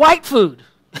 It's white food.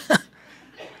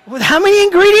 How many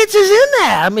ingredients is in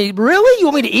that? I mean, really? You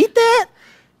want me to eat that?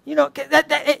 You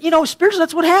know, spiritually,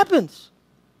 that's what happens.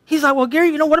 He's like, well, Gary,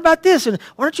 you know, what about this? And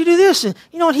why don't you do this? And,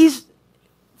 you know, and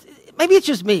maybe it's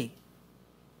just me.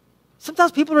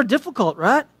 Sometimes people are difficult,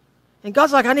 right? And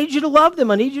God's like, I need you to love them.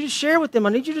 I need you to share with them. I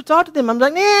need you to talk to them. I'm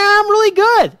like, I'm really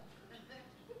good.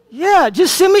 Yeah,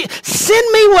 just send me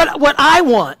what I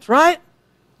want, right?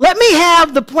 Let me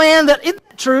have the plan that isn't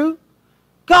that true.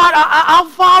 God, I'll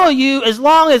follow you as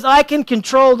long as I can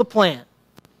control the plan.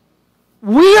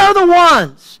 We are the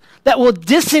ones that will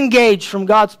disengage from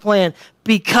God's plan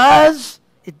because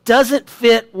it doesn't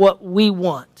fit what we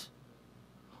want.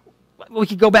 We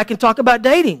could go back and talk about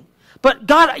dating. But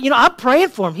God, you know, I'm praying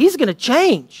for him. He's going to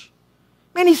change.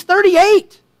 Man, he's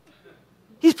 38.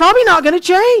 He's probably not going to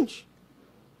change.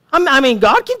 I mean,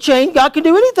 God can change. God can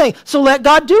do anything. So let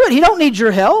God do it. He don't need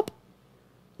your help.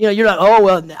 You know, you're like, oh,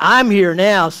 well, I'm here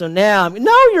now, so now.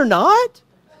 No, you're not.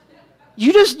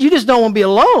 You just don't want to be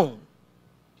alone.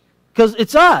 Because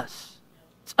it's us.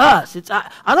 It's us.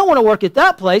 I don't want to work at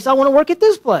that place. I want to work at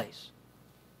this place.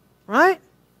 Right?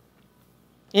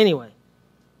 Anyway,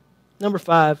 number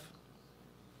 5.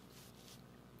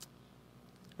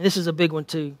 And this is a big one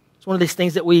too. It's one of these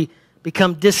things that we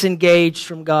become disengaged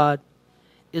from God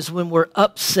is when we're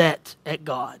upset at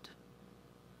God.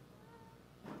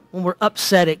 When we're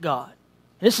upset at God.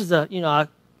 And this is I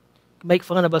make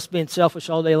fun of us being selfish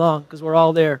all day long because we're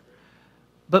all there.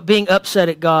 But being upset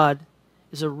at God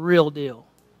is a real deal.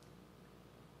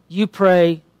 You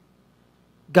pray,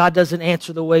 God doesn't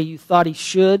answer the way you thought he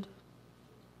should,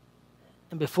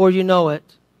 and before you know it,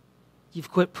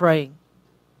 you've quit praying.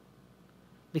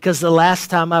 Because the last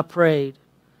time I prayed,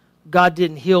 God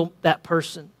didn't heal that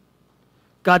person.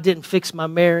 God didn't fix my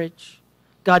marriage.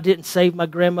 God didn't save my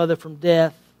grandmother from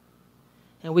death.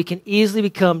 And we can easily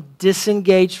become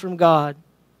disengaged from God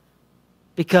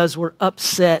because we're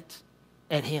upset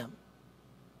at Him.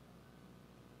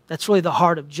 That's really the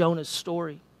heart of Jonah's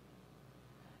story.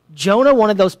 Jonah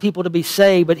wanted those people to be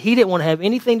saved, but he didn't want to have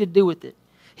anything to do with it.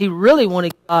 He really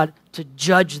wanted God to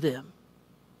judge them.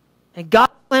 And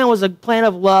God's plan was a plan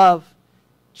of love.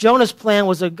 Jonah's plan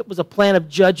was a plan of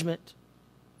judgment.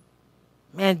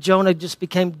 Man, Jonah just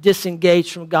became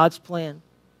disengaged from God's plan.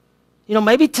 You know,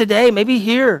 maybe today, maybe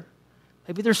here,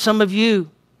 maybe there's some of you,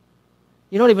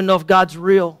 you don't even know if God's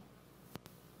real.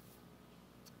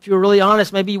 If you were really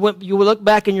honest, maybe you would look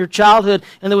back in your childhood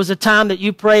and there was a time that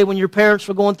you prayed when your parents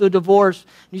were going through a divorce.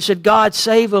 And you said, God,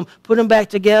 save them, put them back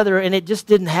together, and it just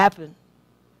didn't happen.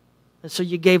 And so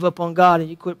you gave up on God and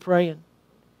you quit praying.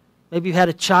 Maybe you had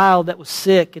a child that was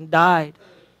sick and died.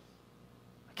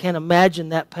 I can't imagine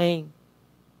that pain.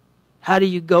 How do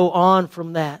you go on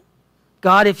from that?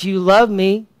 God, if you love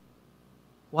me,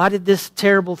 why did this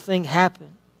terrible thing happen?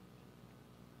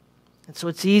 And so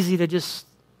it's easy to just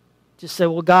say,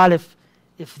 well, God,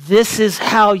 if this is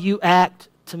how you act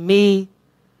to me,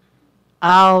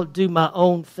 I'll do my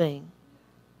own thing.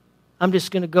 I'm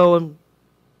just going to go and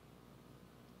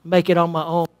make it on my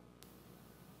own.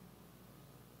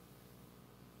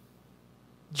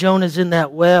 Jonah's in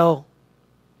that well,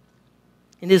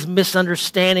 in his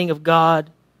misunderstanding of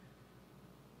God,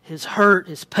 his hurt,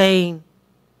 his pain.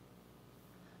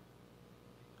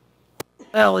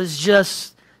 Well, is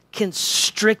just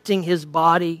constricting his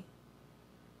body.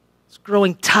 It's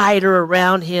growing tighter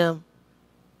around him.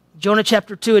 Jonah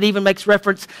chapter 2, it even makes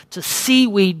reference to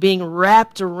seaweed being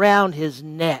wrapped around his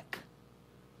neck.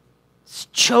 It's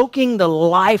choking the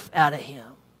life out of him.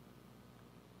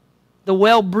 The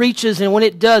well breaches, and when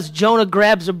it does, Jonah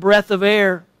grabs a breath of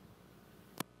air,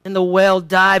 and the well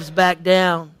dives back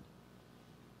down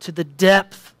to the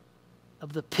depth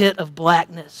of the pit of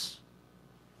blackness.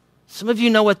 Some of you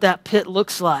know what that pit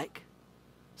looks like.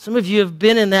 Some of you have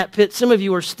been in that pit. Some of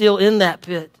you are still in that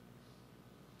pit.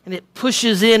 And it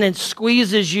pushes in and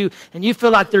squeezes you, and you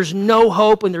feel like there's no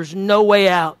hope and there's no way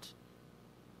out.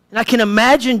 And I can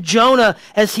imagine Jonah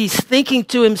as he's thinking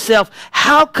to himself,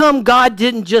 how come God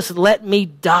didn't just let me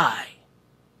die?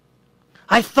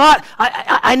 I thought,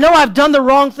 I know I've done the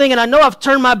wrong thing and I know I've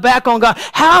turned my back on God.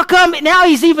 How come now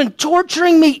He's even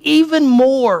torturing me even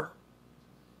more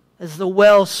as the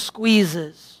well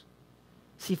squeezes?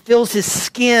 As he feels his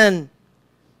skin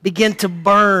begin to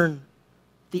burn,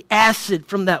 the acid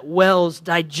from that well's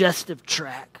digestive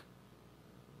tract.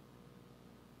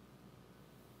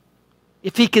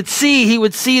 If he could see, he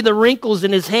would see the wrinkles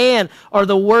in his hand are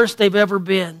the worst they've ever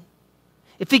been.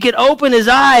 If he could open his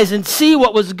eyes and see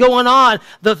what was going on,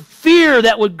 the fear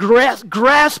that would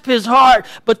grasp his heart,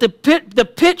 but the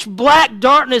pitch black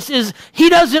darkness is, he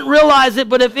doesn't realize it,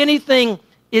 but if anything,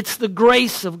 it's the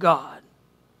grace of God.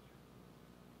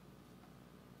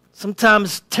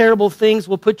 Sometimes terrible things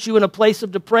will put you in a place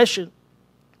of depression.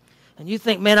 And you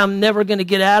think, man, I'm never going to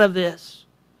get out of this.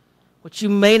 What you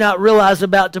may not realize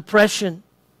about depression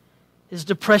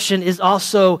is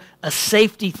also a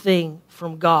safety thing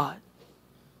from God.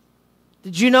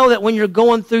 Did you know that when you're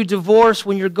going through divorce,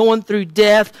 when you're going through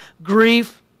death,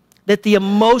 grief, that the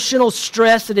emotional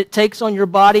stress that it takes on your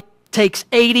body takes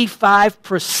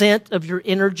 85% of your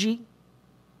energy?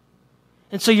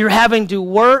 And so you're having to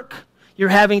work, you're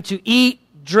having to eat,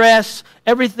 dress,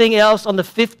 everything else on the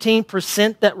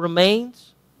 15% that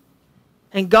remains.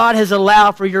 And God has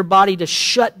allowed for your body to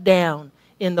shut down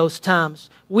in those times.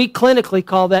 We clinically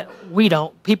call that,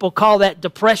 people call that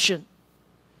depression.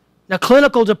 Now,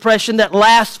 clinical depression that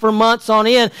lasts for months on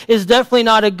end is definitely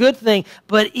not a good thing.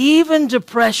 But even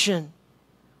depression,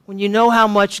 when you know how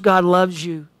much God loves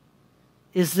you,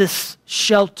 is this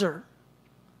shelter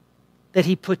that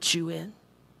He puts you in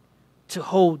to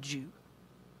hold you,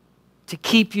 to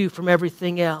keep you from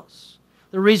everything else.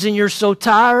 The reason you're so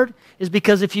tired is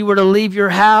because if you were to leave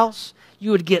your house,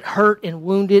 you would get hurt and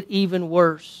wounded even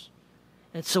worse.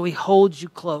 And so He holds you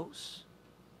close.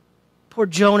 Poor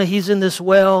Jonah, he's in this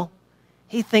well.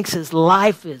 He thinks his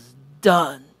life is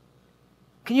done.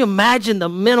 Can you imagine the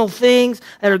mental things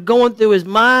that are going through his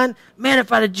mind? Man,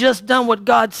 if I'd have just done what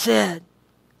God said.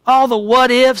 All the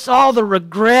what ifs, all the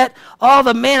regret, all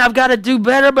the, man, I've got to do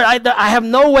better, but I have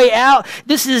no way out.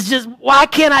 This is just, why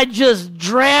can't I just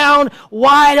drown?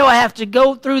 Why do I have to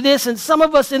go through this? And some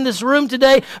of us in this room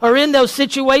today are in those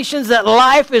situations that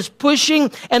life is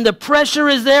pushing and the pressure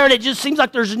is there and it just seems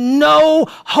like there's no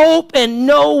hope and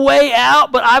no way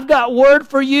out. But I've got word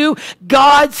for you.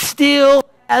 God still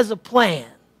has a plan.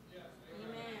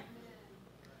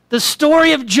 The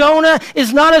story of Jonah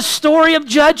is not a story of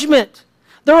judgment.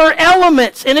 There are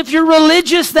elements, and if you're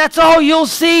religious, that's all you'll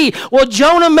see. Well,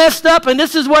 Jonah messed up, and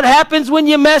this is what happens when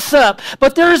you mess up.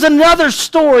 But there's another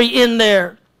story in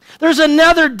there. There's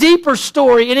another deeper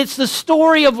story, and it's the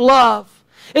story of love.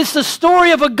 It's the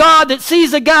story of a God that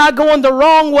sees a guy going the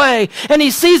wrong way, and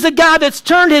he sees a guy that's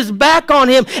turned his back on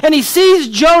him, and he sees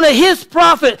Jonah, his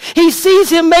prophet. He sees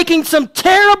him making some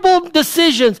terrible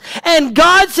decisions, and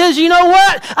God says, you know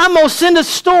what? I'm going to send a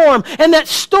storm, and that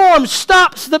storm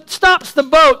stops the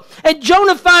boat, and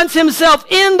Jonah finds himself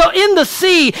in the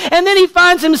sea, and then he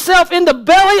finds himself in the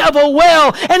belly of a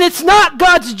whale, and it's not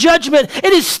God's judgment.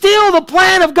 It is still the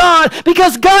plan of God,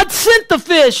 because God sent the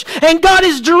fish, and God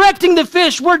is directing the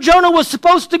fish where Jonah was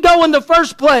supposed to go in the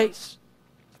first place.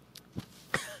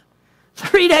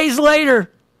 3 days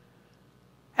later,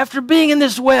 after being in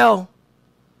this well,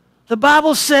 the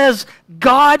Bible says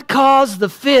God caused the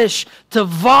fish to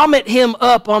vomit him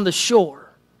up on the shore.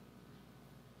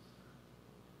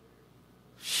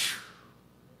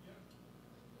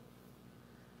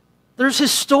 There's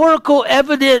historical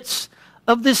evidence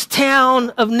of this town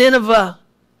of Nineveh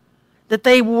that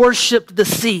they worshiped the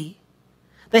sea.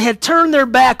 They had turned their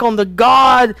back on the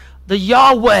God, the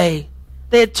Yahweh.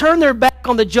 They had turned their back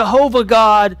on the Jehovah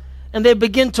God, and they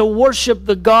began to worship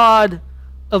the God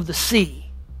of the sea.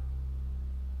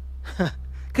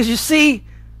 Because you see,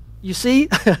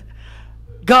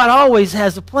 God always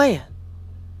has a plan.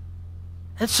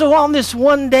 And so on this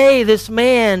one day, this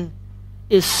man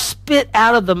is spit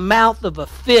out of the mouth of a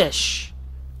fish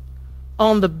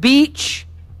on the beach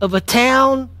of a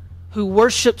town who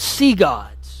worships sea gods.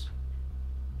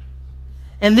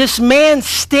 And this man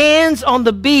stands on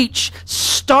the beach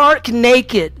stark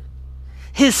naked.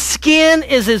 His skin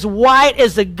is as white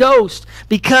as a ghost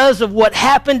because of what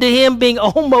happened to him being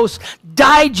almost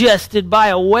digested by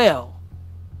a whale.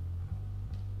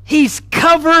 He's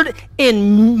covered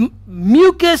in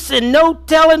mucus and no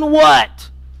telling what.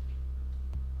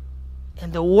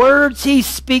 And the words he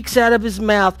speaks out of his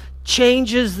mouth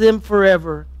changes them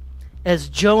forever. As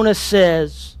Jonah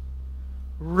says,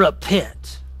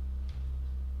 repent.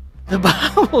 The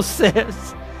Bible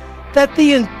says that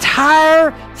the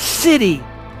entire city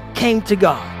came to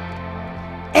God.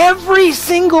 Every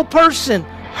single person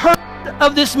heard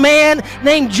of this man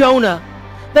named Jonah.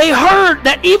 They heard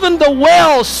that even the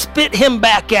whale spit him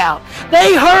back out.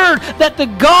 They heard that the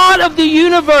God of the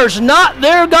universe, not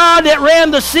their God that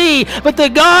ran the sea, but the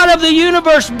God of the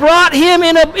universe brought him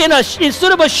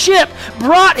instead of a ship,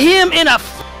 brought him in a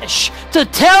fish to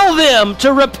tell them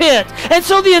to repent. And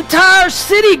so the entire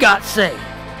city got saved.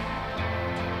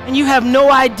 And you have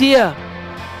no idea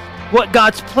what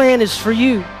God's plan is for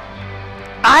you.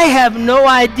 I have no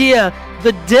idea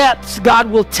the depths God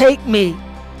will take me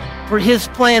for His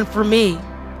plan for me.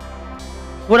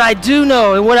 What I do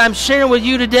know and what I'm sharing with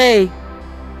you today,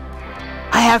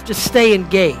 I have to stay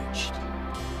engaged.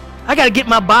 I got to get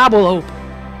my Bible open.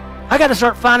 I got to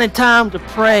start finding time to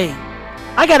pray.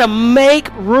 I got to make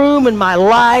room in my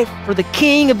life for the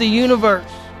King of the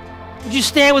universe. Would you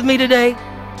stand with me today?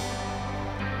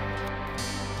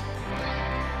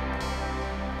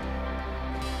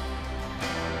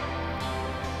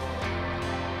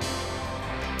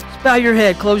 Just bow your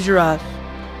head, close your eyes.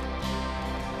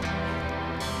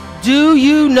 Do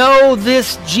you know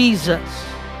this Jesus?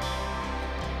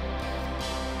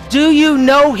 Do you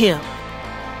know Him?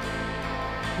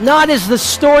 Not as the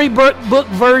storybook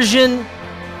version,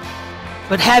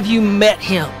 but have you met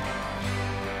Him?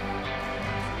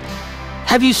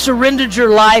 Have you surrendered your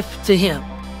life to Him?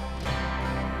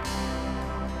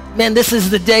 Man, this is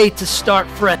the day to start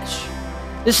fresh.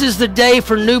 This is the day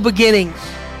for new beginnings.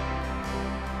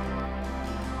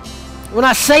 When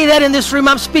I say that in this room,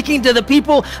 I'm speaking to the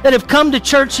people that have come to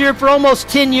church here for almost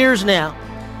 10 years now.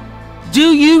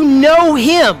 Do you know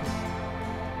Him?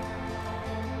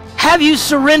 Have you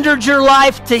surrendered your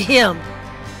life to Him?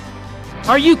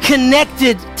 Are you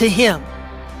connected to Him?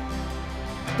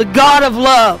 The God of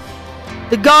love,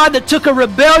 the God that took a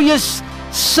rebellious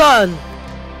son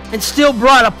and still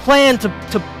brought a plan to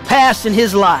pass in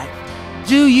His life.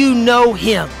 Do you know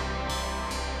Him?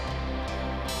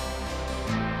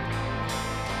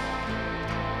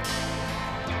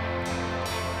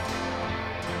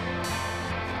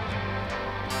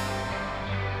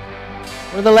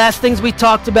 One of the last things we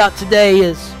talked about today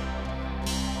is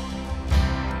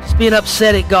just being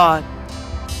upset at God.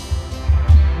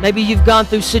 Maybe you've gone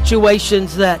through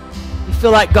situations that you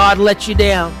feel like God let you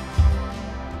down.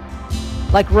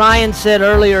 Like Ryan said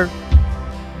earlier,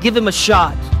 give Him a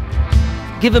shot.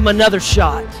 Give Him another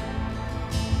shot.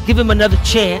 Give Him another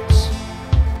chance.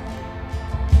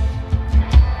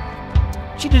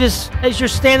 to just, as you're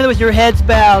standing there with your heads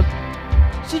bowed,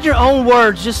 just in your own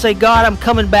words, just say, God, I'm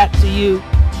coming back to you.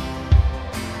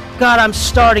 God, I'm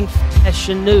starting fresh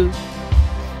and new.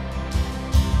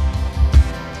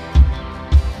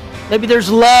 Maybe there's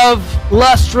love,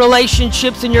 lust,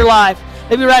 relationships in your life.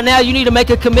 Maybe right now you need to make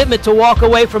a commitment to walk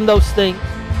away from those things.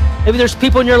 Maybe there's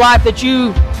people in your life that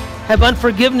you have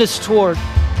unforgiveness toward.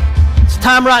 It's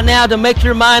time right now to make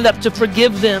your mind up to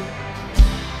forgive them.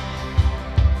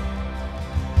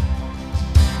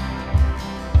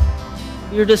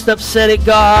 You're just upset at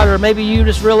God, or maybe you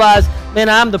just realize, man,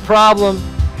 I'm the problem.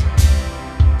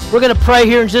 We're going to pray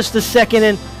here in just a second,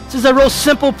 and this is a real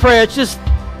simple prayer. It's just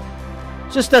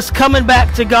us coming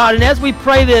back to God. And as we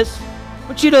pray this, I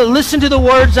want you to listen to the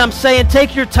words I'm saying.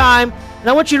 Take your time, and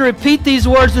I want you to repeat these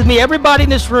words with me. Everybody in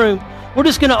this room, we're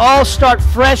just going to all start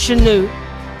fresh and new.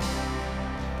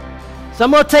 So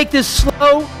I'm going to take this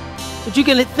slow so that you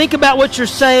can think about what you're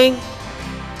saying.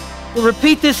 You'll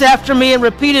repeat this after me, and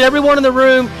repeat it, everyone in the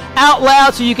room, out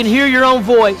loud so you can hear your own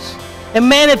voice. And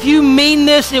man, if you mean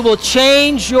this, it will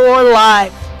change your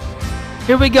life.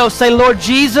 Here we go. Say, Lord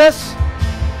Jesus,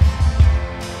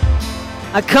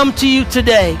 I come to you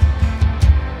today.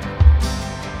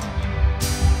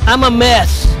 I'm a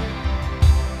mess.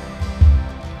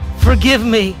 Forgive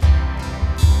me.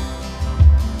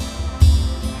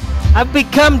 I've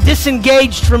become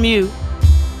disengaged from you.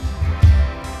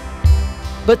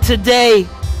 But today,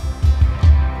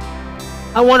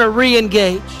 I want to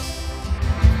re-engage.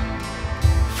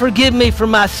 Forgive me for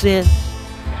my sins.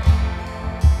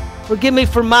 Forgive me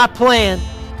for my plan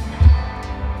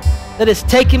that has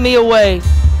taken me away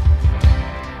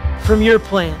from your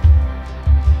plan.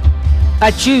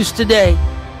 I choose today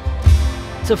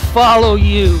to follow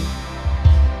you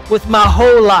with my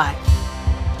whole life.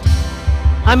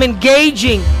 I'm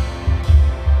engaging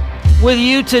with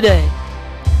you today.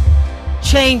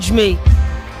 Change me.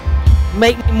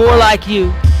 Make me more like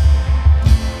you.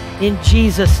 In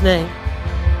Jesus' name.